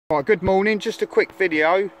Right, good morning, just a quick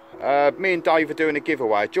video. Me and Dave are doing a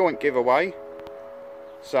giveaway, a joint giveaway.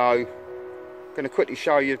 So, I'm going to quickly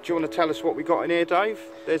show you. Do you want to tell us what we got in here, Dave?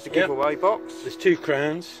 There's the giveaway box. There's 2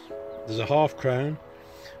 crowns, there's a half crown,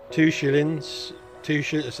 2 shillings,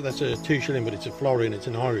 so that's a 2 shilling, but it's a florin, it's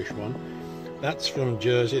an Irish one. That's from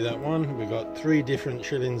Jersey, that one. We've got 3 different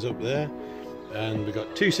shillings up there, and we've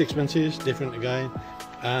got 2 sixpences, different again,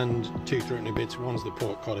 and 2 threepenny bits. One's the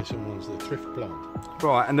portcullis and one's the thrift plant.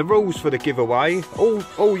 Right, and the rules for the giveaway,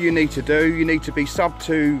 all you need to do, you need to be subbed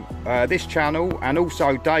to this channel and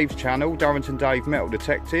also Dave's channel, Durrington Dave Metal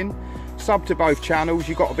Detecting. Sub to both channels.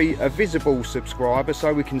 You've got to be a visible subscriber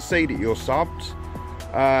so we can see that you're subbed.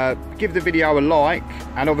 Give the video a like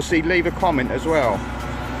and obviously leave a comment as well.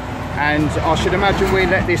 And I should imagine we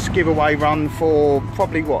let this giveaway run for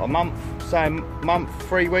probably what, a month? Say a month,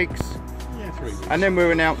 3 weeks? Yeah, 3 weeks. And then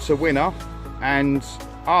we'll announce a winner, and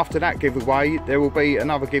after that giveaway there will be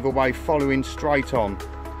another giveaway following straight on.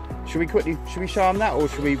 Should we show them that, or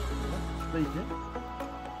should we?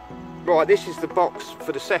 Right, this is the box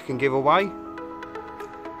for the second giveaway.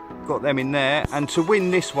 Got them in there, and to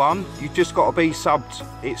win this one you've just got to be subbed.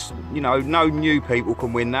 It's, you know, no new people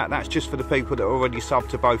can win that. That's just for the people that are already subbed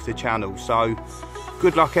to both the channels. So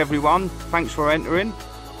good luck everyone, thanks for entering,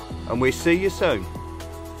 and we'll see you soon.